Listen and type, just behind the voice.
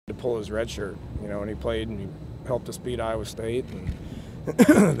to pull his red shirt, and he played and he helped us beat Iowa State.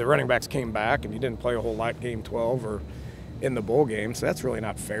 And the running backs came back and he didn't play a whole lot game 12 or in the bowl game, so that's really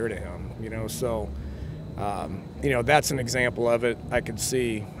not fair to him, So, that's an example of it. I could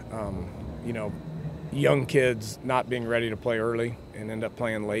see, young kids not being ready to play early and end up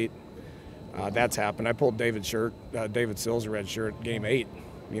playing late. That's happened. I pulled David Sills' red shirt game 8,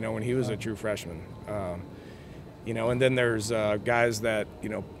 when he was a true freshman. And then there's guys that,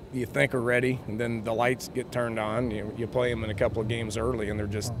 you think are ready, and then the lights get turned on. You play them in a couple of games early, and they're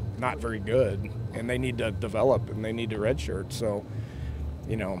just not very good, and they need to develop, and they need a red shirt. So,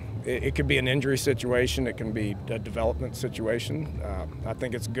 it could be an injury situation. It can be a development situation. I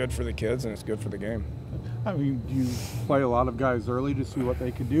think it's good for the kids, and it's good for the game. I mean, do you play a lot of guys early to see what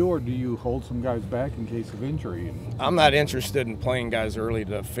they can do, or do you hold some guys back in case of injury? I'm not interested in playing guys early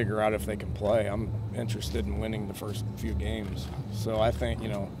to figure out if they can play. I'm interested in winning the first few games. So I think,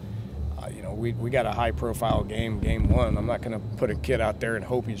 we got a high-profile game 1. I'm not going to put a kid out there and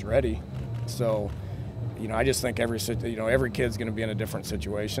hope he's ready. So, I just think every kid's going to be in a different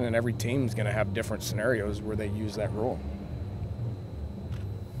situation, and every team's going to have different scenarios where they use that rule.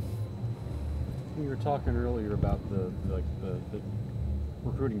 You were talking earlier about the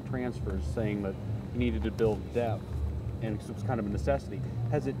recruiting transfers, saying that you needed to build depth, and it was kind of a necessity.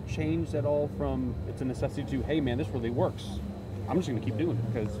 Has it changed at all from it's a necessity to, hey man, this really works, I'm just going to keep doing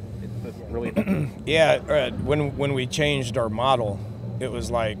it because it's really effective? Yeah, when we changed our model, it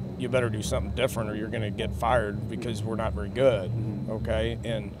was like, you better do something different or you're going to get fired because we're not very good, okay?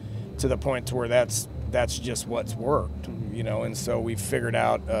 And to the point to where that's just what's worked, and so we figured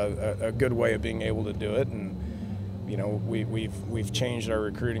out a good way of being able to do it, and we've changed our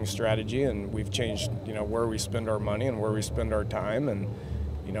recruiting strategy, and we've changed where we spend our money and where we spend our time, and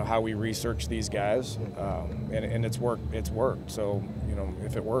how we research these guys, and it's worked. So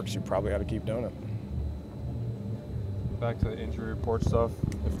if it works, you probably ought to keep doing it. Back to the injury report stuff,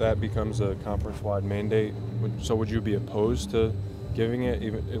 if that becomes a conference-wide mandate, would you be opposed to giving it?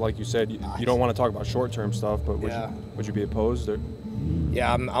 Even like you said, you don't want to talk about short-term stuff, but would you be opposed? Or?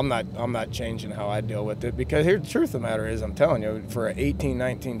 Yeah, I'm not changing how I deal with it, because here the truth of the matter is, I'm telling you, for an 18,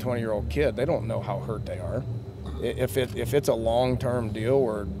 19, 20-year-old kid, they don't know how hurt they are. If it's a long-term deal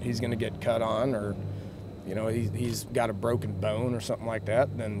where he's going to get cut on, or he's got a broken bone or something like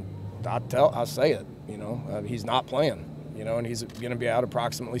that, then I'll say it. He's not playing. And he's going to be out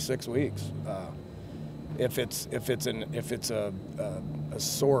approximately 6 weeks. If it's a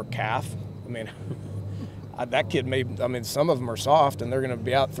sore calf, I mean, that kid some of them are soft and they're going to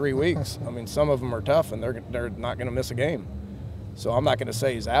be out 3 weeks. Some of them are tough and they're not going to miss a game. So I'm not going to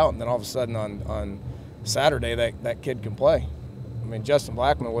say he's out, and then all of a sudden on Saturday that kid can play. Justin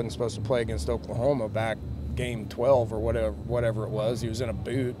Blackman wasn't supposed to play against Oklahoma back game 12 or whatever it was. He was in a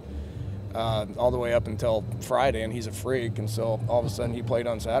boot all the way up until Friday, and he's a freak, and so all of a sudden he played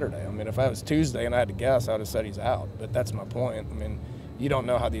on Saturday. If I was Tuesday and I had to guess, I would have said he's out, but that's my point. You don't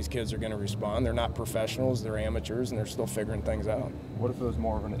know how these kids are going to respond. They're not professionals, they're amateurs, and they're still figuring things out. What if it was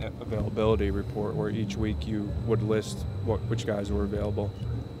more of an availability report where each week you would list which guys were available?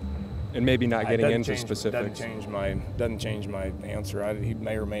 And maybe not getting into specifics. Doesn't change my answer. He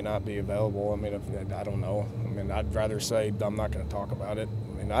may or may not be available. I don't know. I'd rather say I'm not going to talk about it.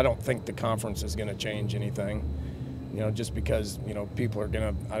 I don't think the conference is going to change anything. Just because people are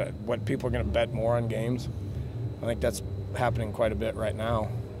going to bet more on games. I think that's happening quite a bit right now,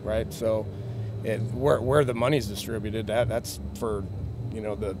 right? So, where the money's distributed, that's for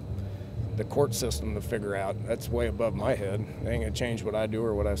the court system to figure out. That's way above my head. It ain't going to change what I do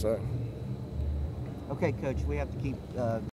or what I say. Okay, Coach, we have to keep